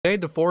Today,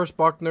 Deforest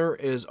Buckner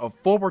is a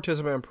full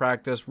participant in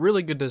practice.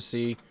 Really good to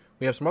see.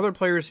 We have some other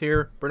players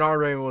here. Bernard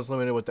Raymond was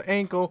limited with the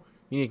ankle.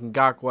 Yannick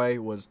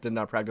Ngaokue did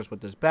not practice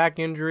with his back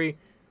injury.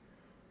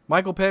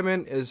 Michael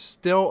Pittman is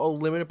still a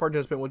limited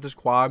participant with his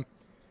quad.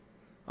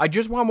 I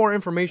just want more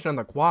information on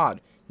the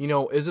quad. You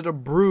know, is it a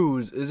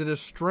bruise? Is it a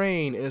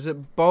strain? Is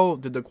it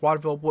both? Did the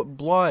quad fill up with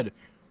blood?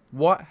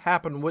 What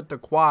happened with the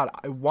quad?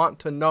 I want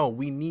to know.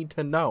 We need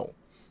to know.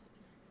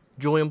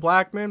 Julian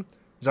Blackman,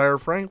 Zaire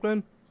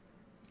Franklin,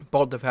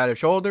 both have had a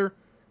shoulder.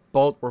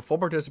 Both were full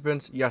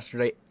participants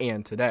yesterday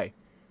and today.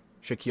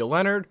 Shaquille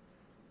Leonard,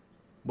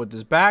 with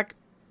his back,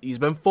 he's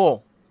been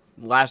full.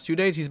 Last 2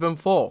 days, he's been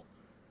full.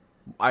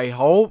 I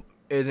hope,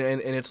 and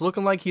it's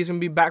looking like he's going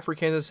to be back for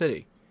Kansas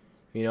City.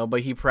 You know,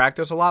 but he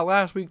practiced a lot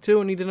last week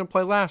too, and he didn't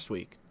play last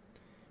week.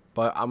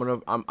 But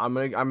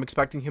I'm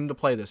expecting him to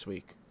play this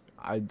week.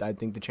 I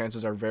think the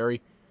chances are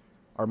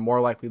more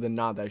likely than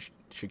not that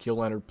Shaquille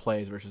Leonard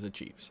plays versus the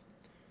Chiefs.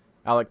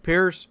 Alec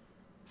Pierce,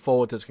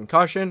 full with his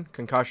concussion.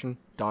 Concussion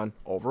done,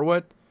 over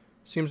with.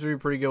 Seems to be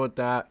pretty good with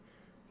that.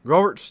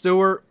 Grover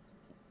Stewart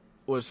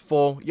was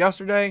full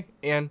yesterday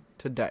and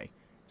today.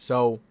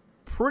 So,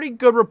 pretty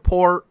good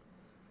report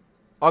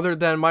other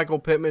than Michael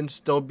Pittman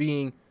still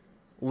being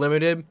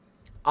limited.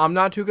 I'm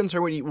not too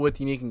concerned with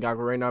Yannick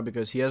Ngaokue right now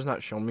because he has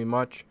not shown me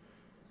much.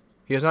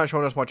 He has not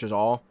shown us much at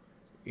all.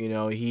 You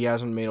know, he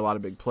hasn't made a lot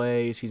of big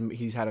plays.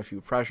 He's had a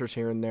few pressures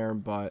here and there,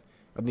 but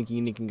I think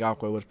Yannick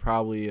Ngaokue was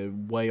probably a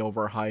way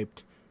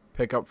overhyped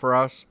pickup for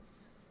us.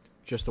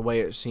 Just the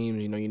way it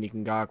seems, you know, Yannick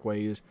Ngaokue,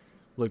 he's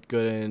looked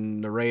good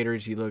in the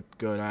Raiders. He looked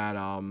good at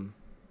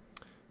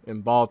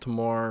in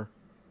Baltimore.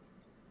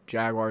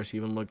 Jaguars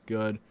even looked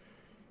good.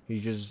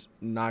 He's just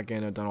not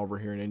getting it done over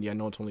here in India. I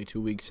know it's only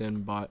 2 weeks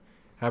in, but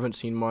haven't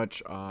seen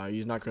much.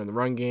 He's not good in the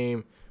run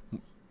game.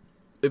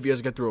 If he has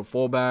to get through a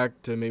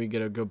fullback to maybe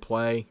get a good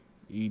play,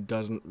 he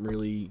doesn't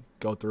really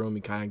go through him.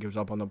 He kind of gives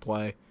up on the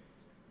play.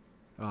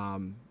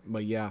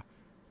 But yeah,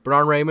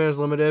 Bernard Raymond is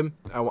limited.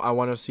 I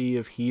want to see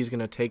if he's going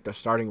to take the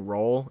starting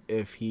role.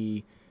 If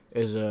he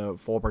is a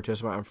full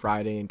participant on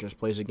Friday and just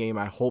plays a game,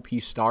 I hope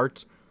he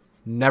starts.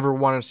 Never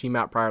want to see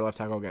Matt Pryor left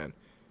tackle again.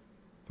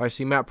 If I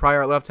see Matt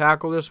Pryor at left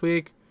tackle this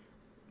week,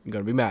 I'm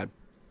going to be mad.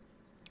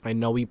 I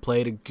know he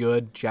played a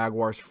good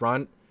Jaguars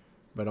front,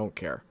 but I don't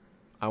care.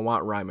 I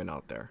want Ryman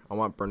out there. I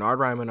want Bernard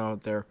Ryman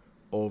out there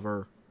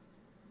over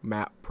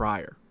Matt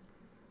Pryor.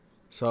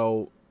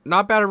 So,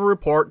 not bad of a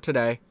report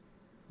today.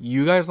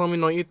 You guys let me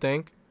know what you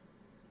think.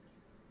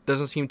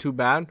 Doesn't seem too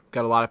bad.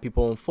 Got a lot of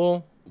people in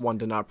full. 1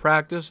 did not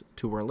practice.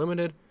 2 were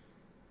limited.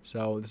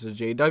 So, this is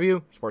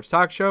JDW Sports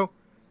Talk Show.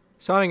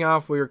 Signing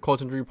off with your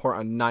Colts injury report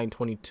on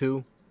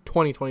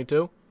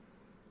 9/22/2022.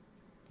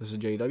 This is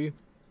JDW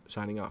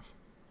signing off.